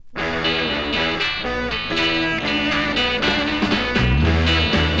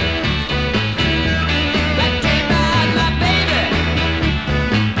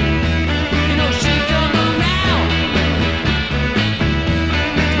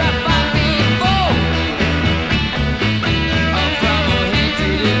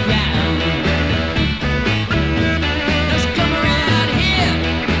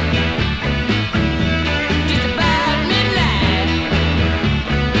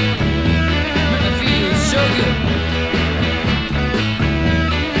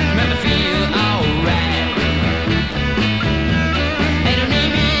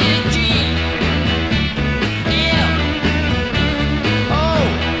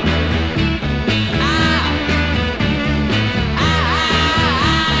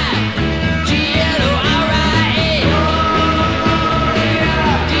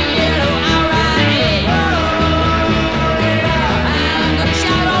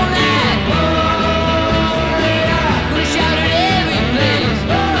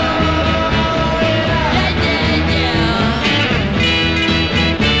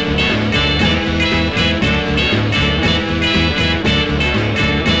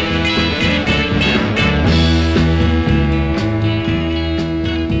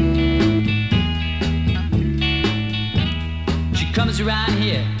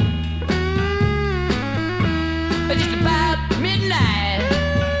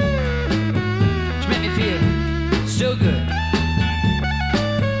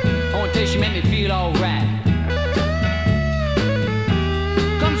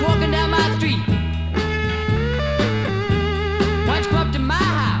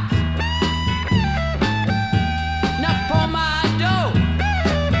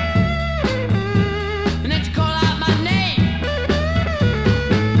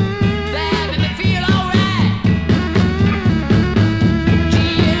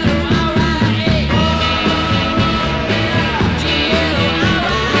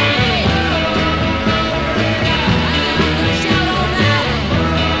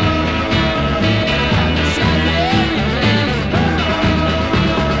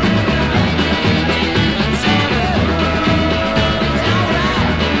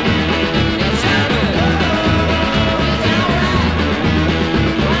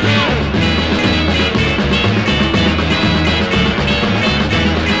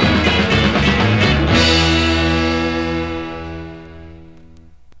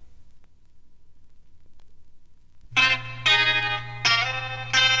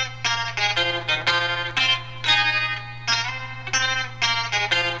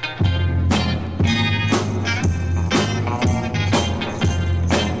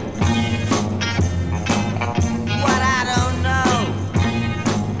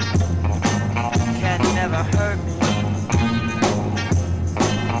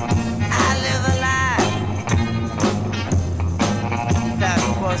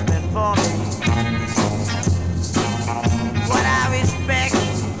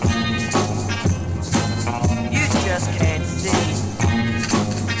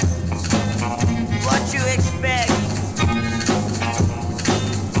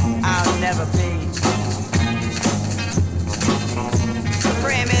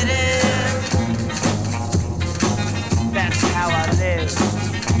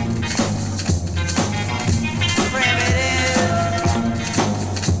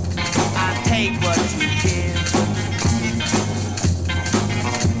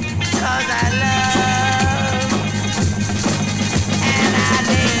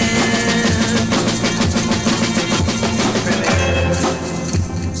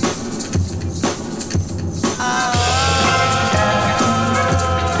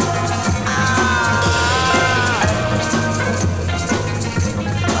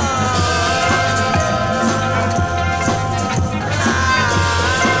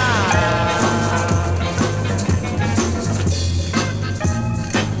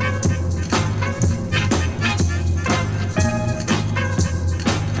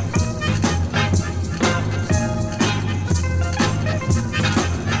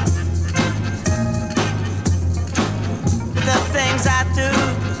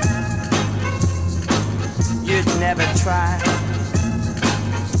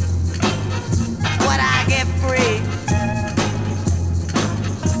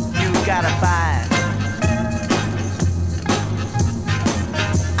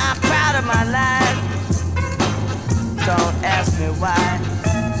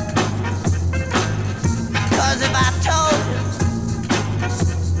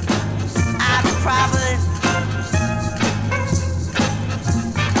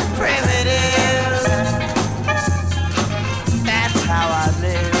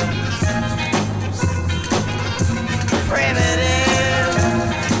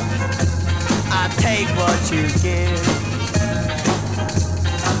you give.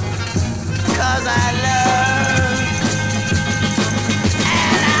 'Cause I love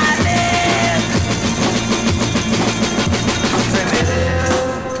and I live. Primitive.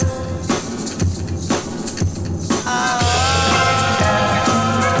 Oh.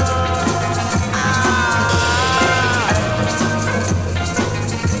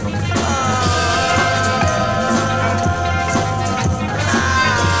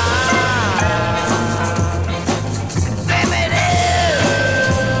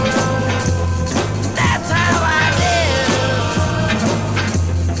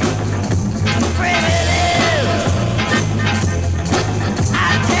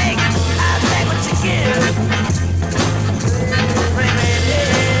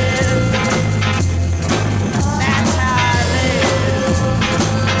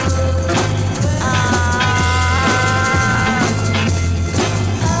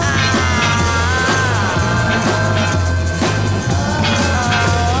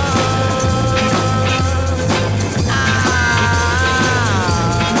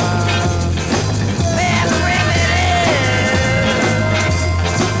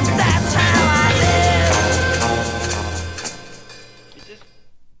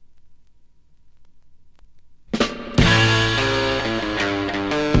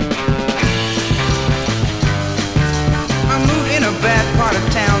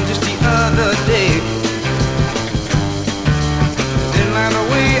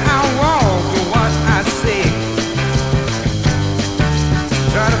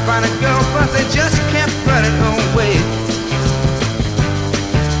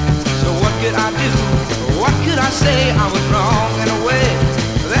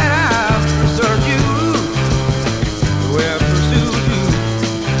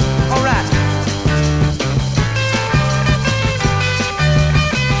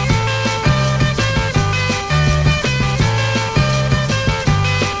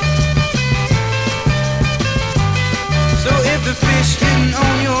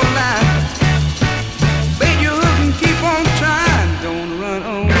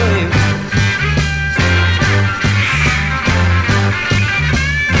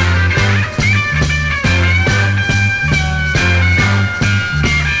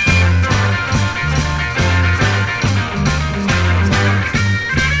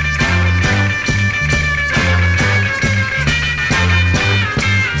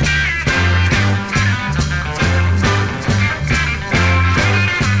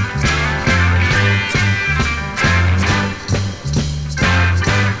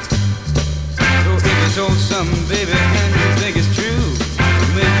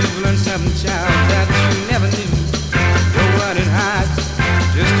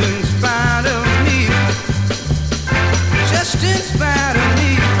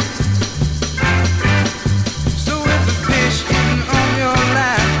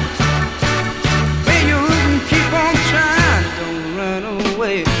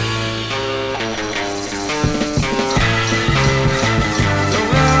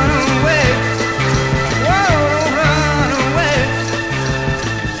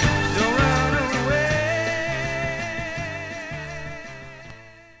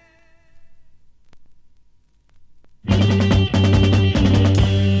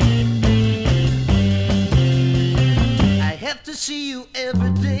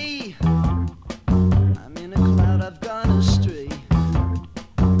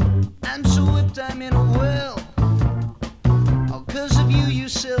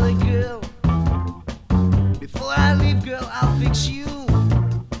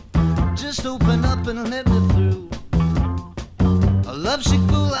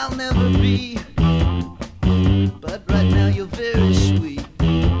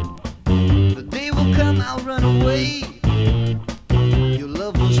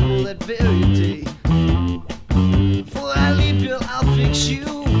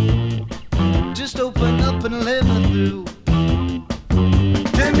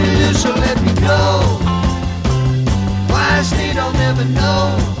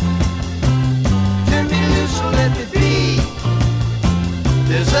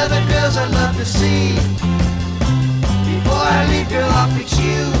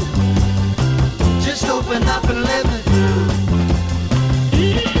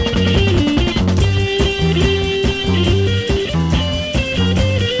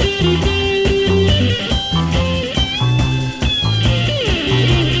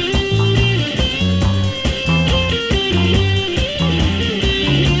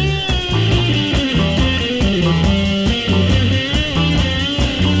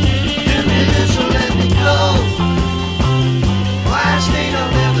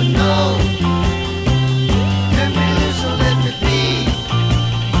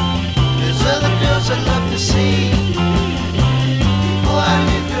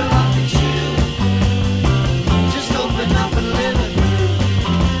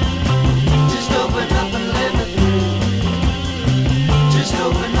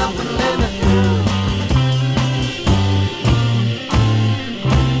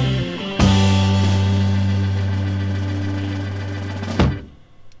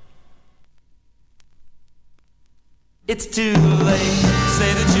 It's too late to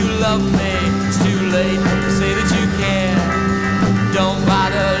say that you love me. It's too late to say that you care. Don't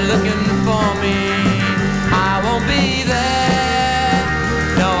bother looking for me. I won't be there.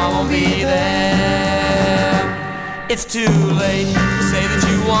 No, I won't be there. It's too late to say that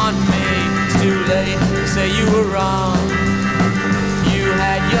you want me. It's too late to say you were wrong. You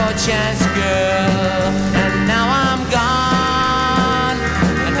had your chance, girl, and now I'm gone.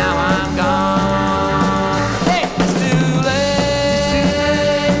 And now I'm gone.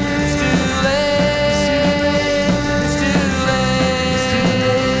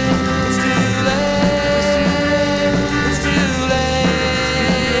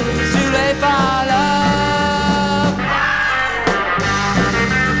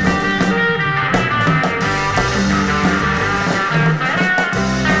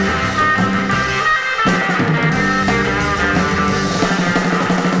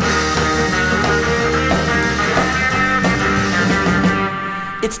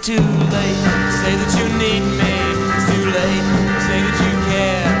 It's too late to say that you need me. It's too late to say that you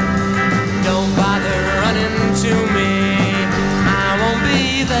care. Don't bother running to me. I won't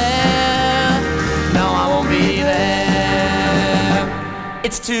be there. No, I won't be there.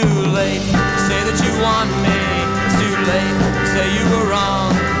 It's too late to say that you want me. It's too late to say you were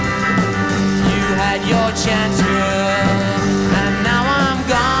wrong. You had your chance, girl, and now I'm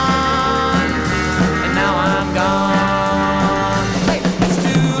gone. And now I'm gone.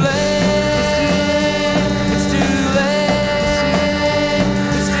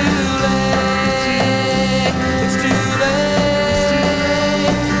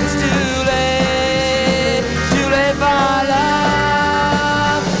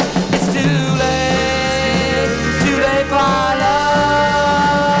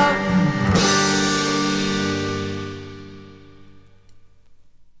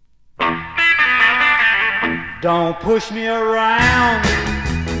 Don't push me around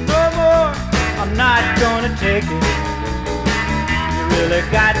no more, I'm not gonna take it. You really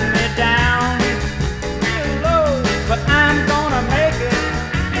got me down real low, but I'm gonna make it.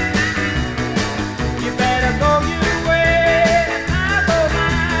 You better go your way, I'll go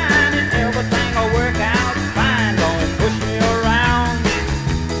mine, and everything will work out fine. Don't push me around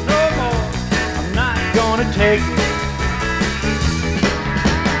no more, I'm not gonna take it.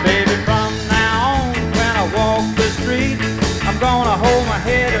 Baby, from walk the street, I'm gonna hold my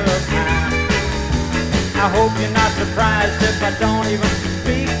head up high. I hope you're not surprised if I don't even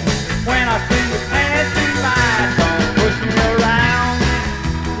speak when I see you passing by. Don't push me around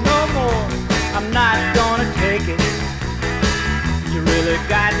no more, I'm not gonna take it. You really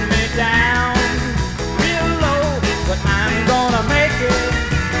got me down real low, but I'm gonna make it.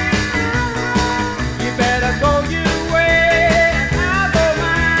 You better go your way, I'll go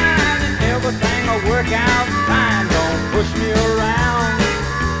mine, and everything will work out fine. Don't push me around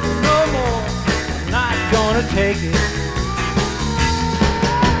no more, I'm not gonna take it.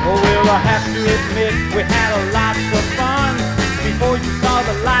 Oh, well, I have to admit we had a lot of fun before you saw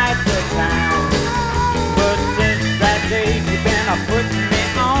the lights of town. But since that day you've been putting me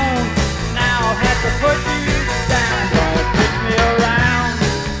on, now I'll have to put you down. Don't push me around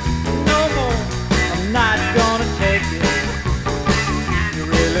no more, I'm not gonna take it. You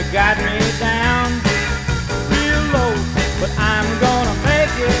really got me down real low, but I'm gonna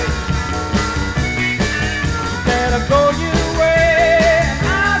make it. You better go your way, and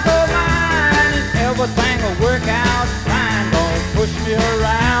I'll go mine, and everything will work out fine. Don't push me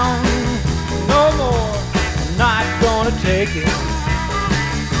around no more, I'm not gonna take it.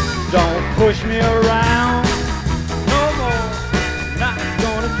 Don't push me around no more, I'm not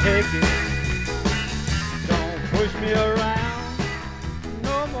gonna take it. Don't push me around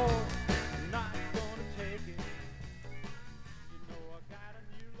no more, I'm not gonna take it. You know I got a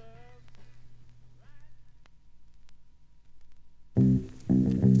new love.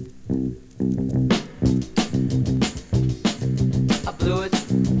 I blew it.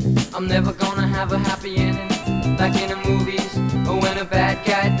 I'm never gonna have a happy ending, like in the movies, or when a bad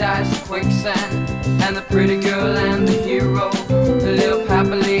guy dies in quicksand, and the pretty girl and the hero live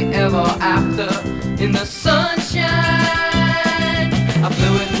happily ever after in the sunshine. I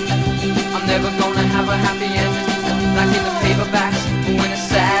blew it. I'm never gonna have a happy ending, like in the paperbacks, when a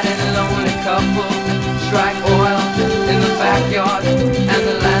sad and a lonely couple strike oil in the backyard, and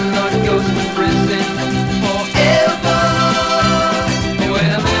the landlord goes to prison forever. Wait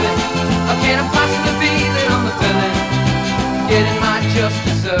a minute, how can I possibly be that I'm the villain, getting my just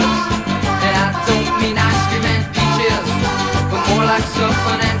desserts? And I don't mean ice cream and peaches, but more like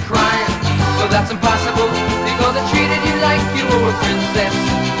suffering and crying. Well, that's impossible, because I treated you like you were a princess.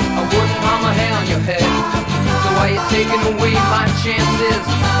 I wouldn't harm a hair on your head, so why you You're taking away my chances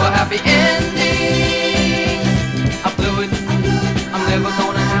for happy endings. I blew it. I'm never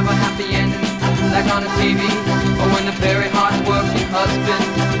gonna have a happy ending like on a TV, or when the very hard-working husband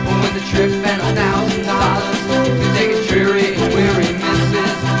will win the trip and $1,000 to take his dreary and weary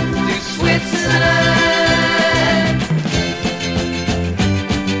missus to Switzerland.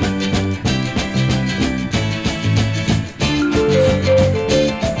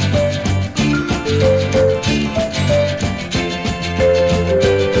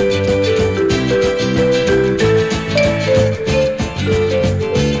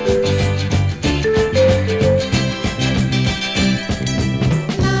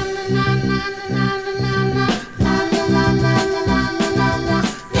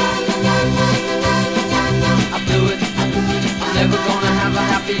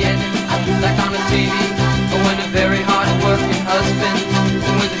 Like on a TV, or when a very hard-working husband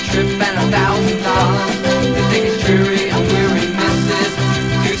wins a trip and $1,000 to take his dreary and weary missus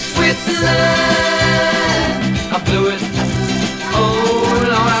to Switzerland. I blew it. Oh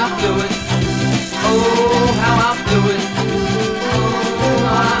Lord, I blew it. Oh how I blew it. Oh Lord,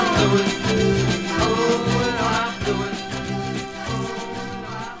 I blew it. Oh Lord, I blew it. Oh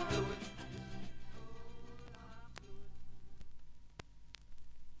Lord, I blew it.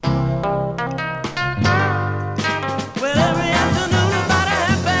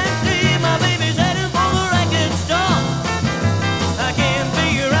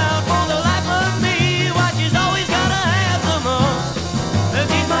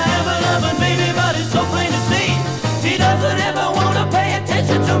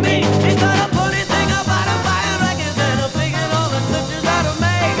 To me, he's got a funny thing about a buying records and a picking all the pictures out of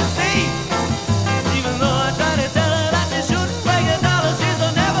magazines. Even though I try to tell her that she shouldn't break $1,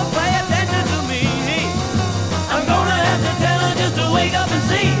 she'll never pay attention to me. I'm gonna have to tell her just to wake up and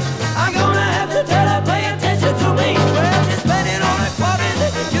see. I'm gonna have to tell her pay attention to me. Well, she's spending all her quarters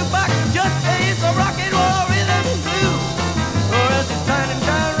in the jukebox, just paying for rock and roll, rhythm and blues. Or else she's trying to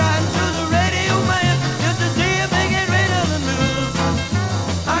ride through the radio man just to see if they get rid of the news.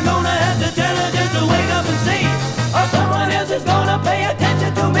 I'm gonna have to tell her just to wake up and see, or someone else is gonna pay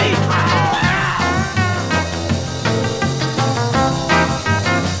attention to me.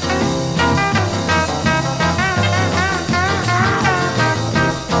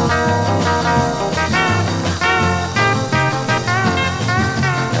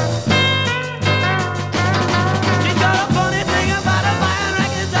 She's got a funny thing about her buying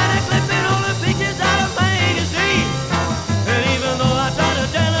records and her clipping all the pictures out of magazines. And even though I try to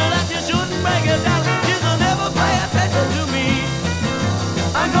tell her that she shouldn't break $1, she'll never pay attention to me.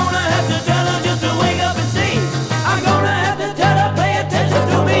 I'm gonna have to tell her just to wake up and see. I'm gonna have to tell her pay attention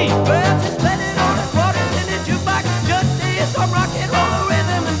to me. Well, she's spending all her quarters in the jukebox just to hear some rock and roll,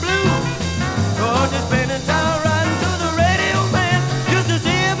 rhythm and blues. Or she's spending time riding to the radio man just to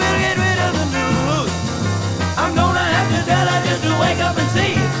see if he'll get rid of the news. I'm gonna have to tell her just to wake up and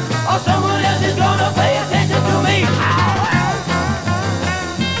see, or someone else is gonna pay attention to me.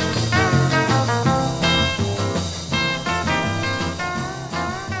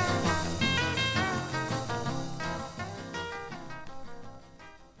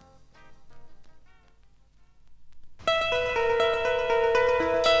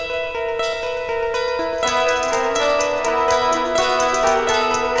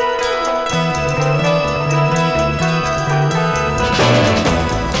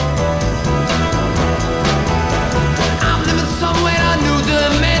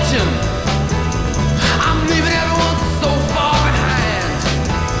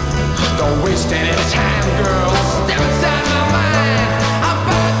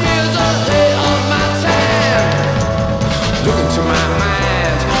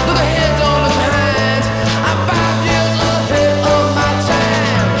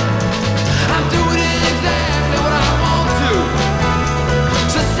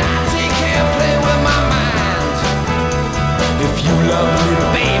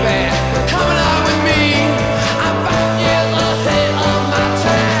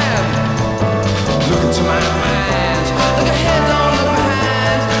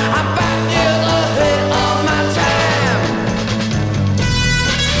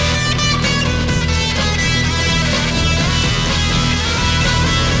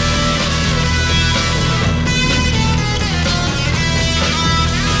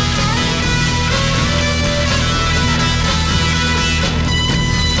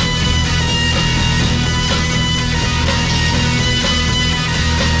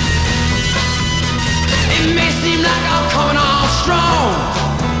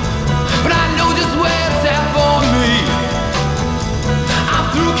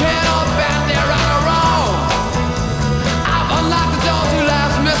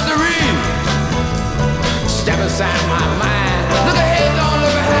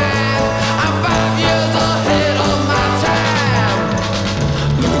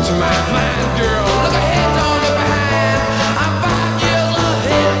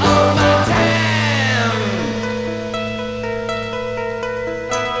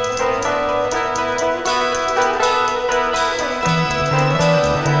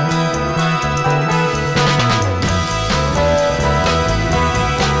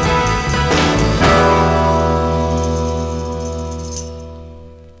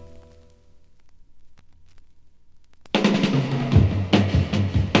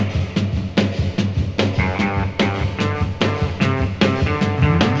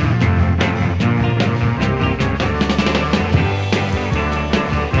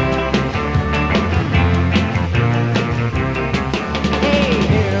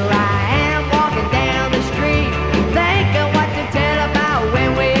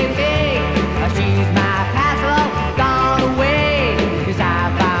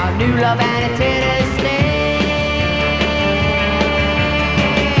 new love and it's here to stay.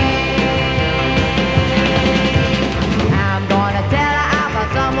 I'm gonna tell her I found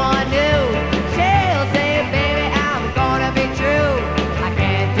someone new. She'll say, baby, I'm gonna be true. I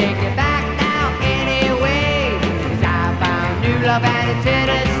can't take it back now anyway, 'cause I found new love and it's here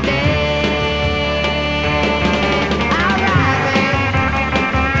to stay.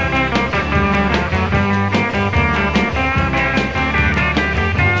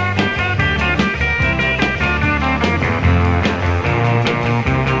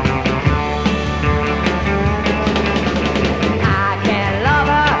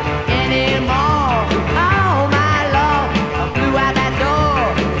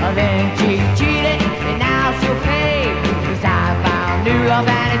 Love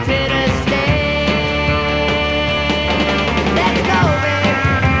and it's here to stay. Let's go, babe.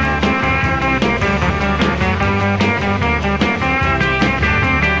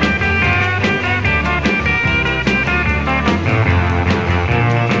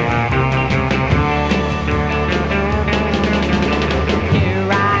 Here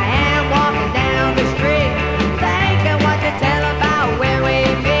I am walking down the street, thinking what to tell about when we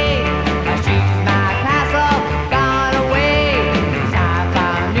meet. She's my castle, gone away.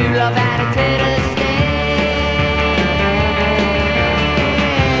 Love and it's here to stay.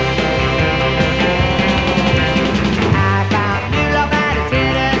 I found new love and it's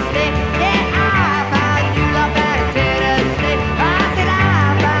here to stay. Yeah, I found new love and it's here to stay. I said I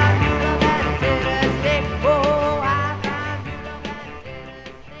found new love and it's here to stay. Oh, I found new love and it's here to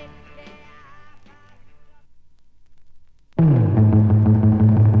stay.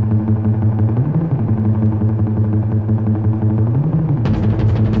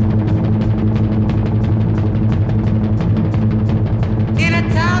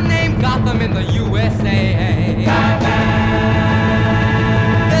 In the USA,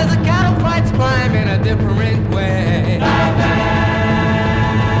 there's a cattle fights crime in a different way.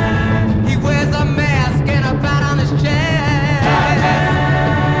 He wears a mask and a bat on his chest.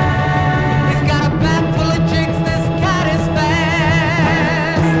 He's got a bag full of chicks. This cat is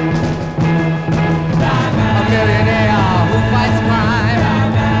fast. A millionaire who fights crime.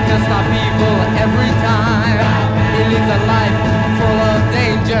 He'll stop evil every time. He leads a life full of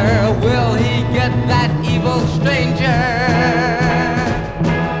danger. Will he get that evil stranger?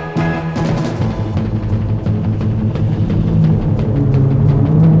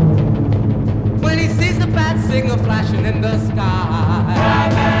 When he sees the bat signal flashing in the sky,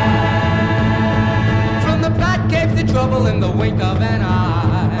 from the bat cave to trouble in the wink of an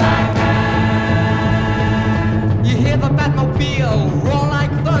eye. You hear the Batmobile roar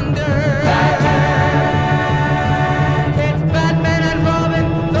like thunder.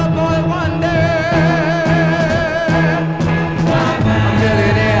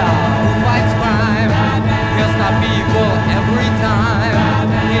 Every time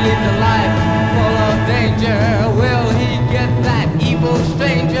he leads a life full of danger, will he get that evil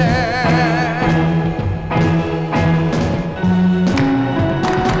stranger?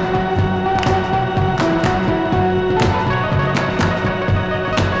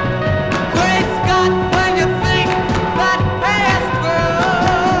 Great Scott, when you think that has through,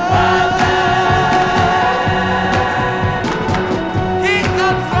 he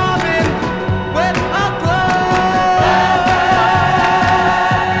comes robbing with a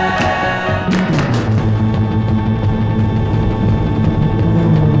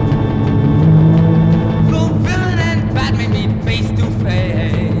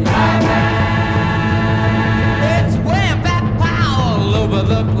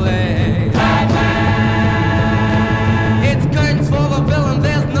the place. It's curtains for the villain,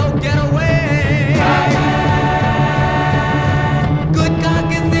 there's no getaway. Good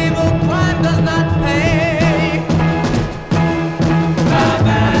conquers evil, crime does not pay. A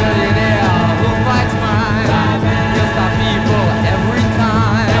millionaire who fights crime, he'll stop evil every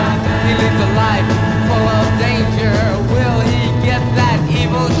time. He lives a life full of danger. Will he get that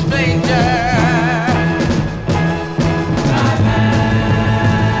evil stranger?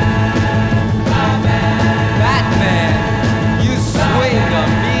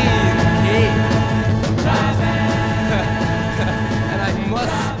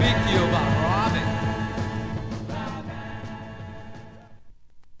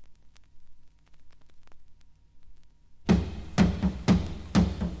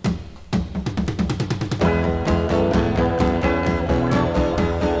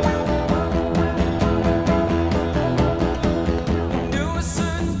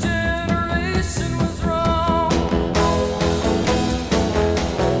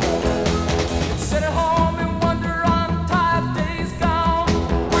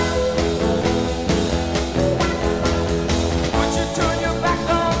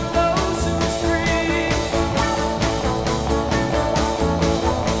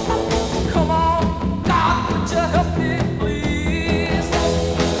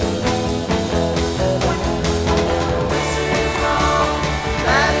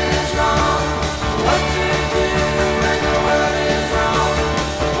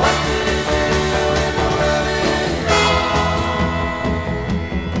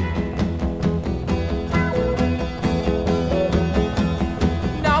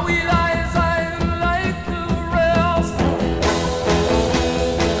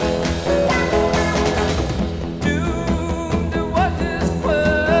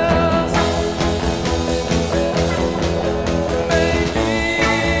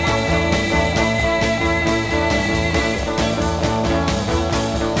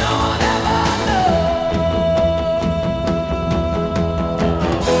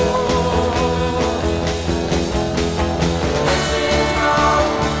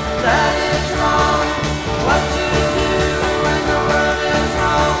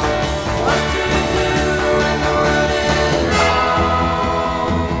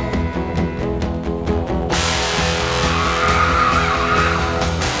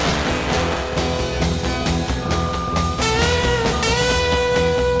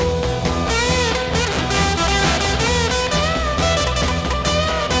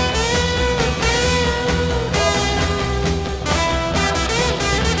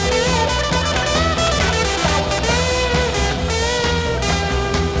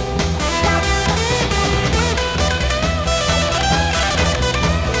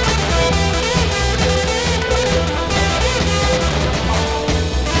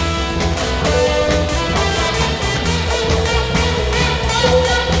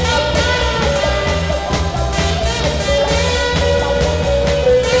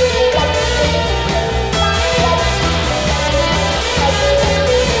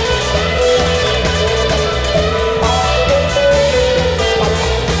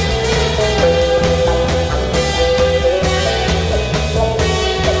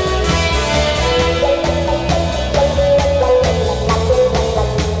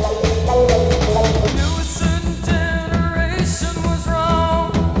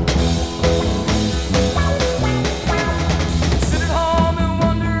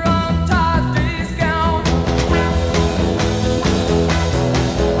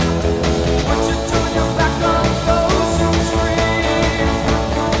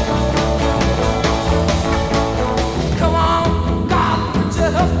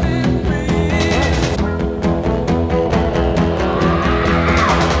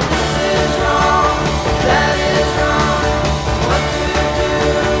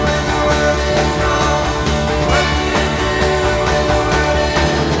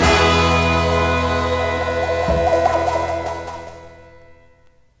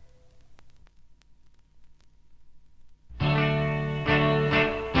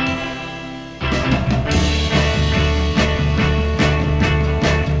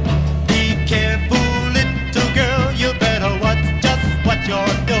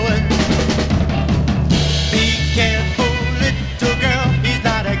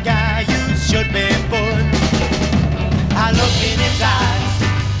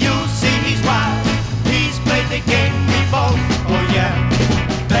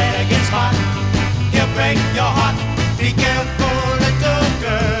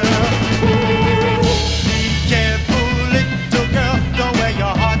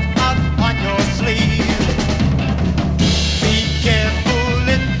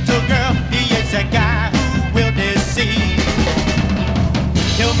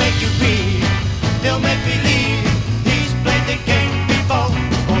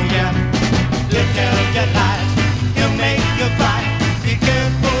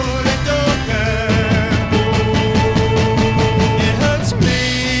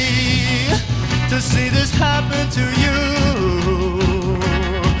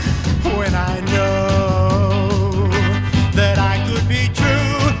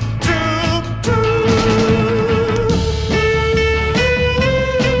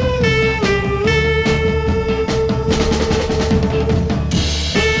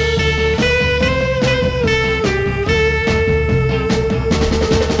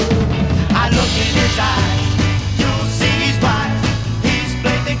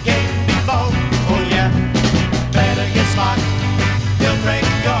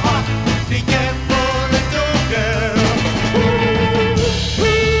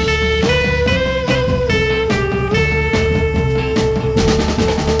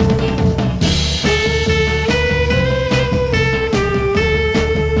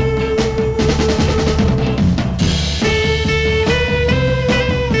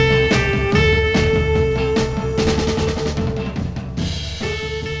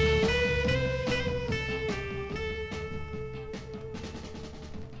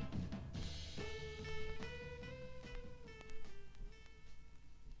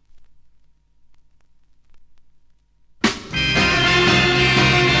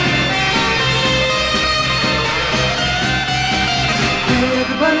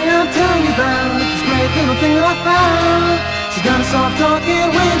 Everybody, I'm telling you about this great little thing that I found. She's got a soft talking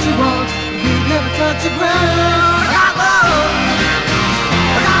when she walks, her feet never touch the ground. I got love,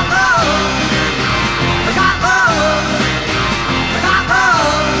 I got love, I got love, I got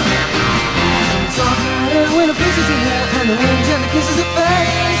love. And the soft night when the fishes in hair and the wind gently kisses her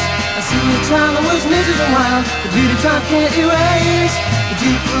face. I see a child that was nature's and wild, the beauty time can't erase. The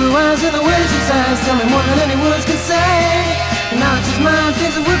deep blue eyes and the way she sighs tell me more than any words can say. And now it's just my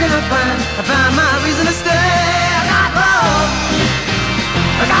things that we're gonna find. I found my reason to stay. I got love,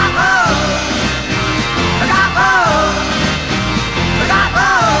 I got love, I got love, I got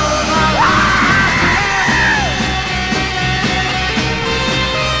love.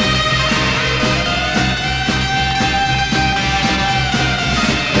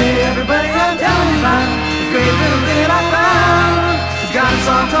 Hey everybody, I'm telling you about this great little thing that I found. She's got a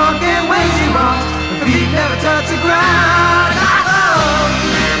song talking when she walks, her feet never touch the ground.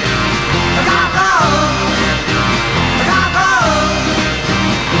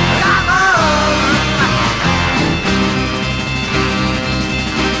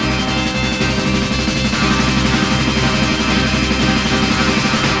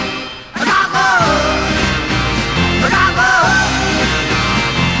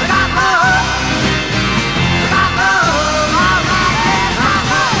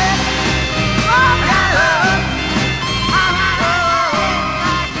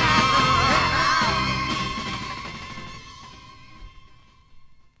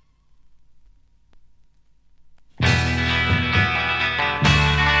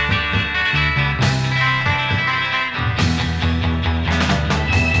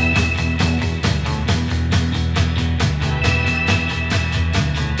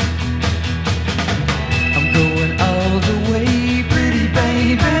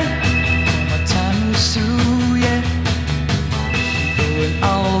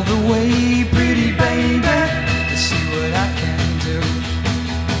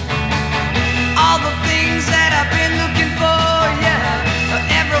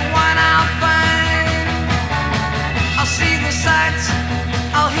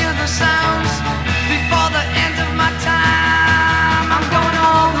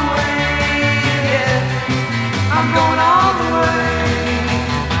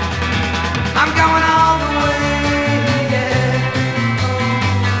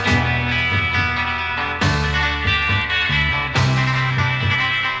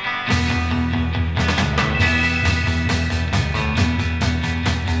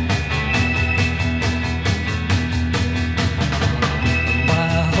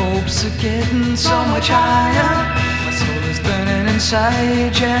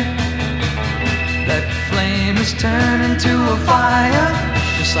 inside you. That flame is turning to a fire,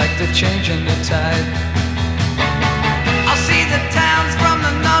 just like the change in the tide. I'll see the tide.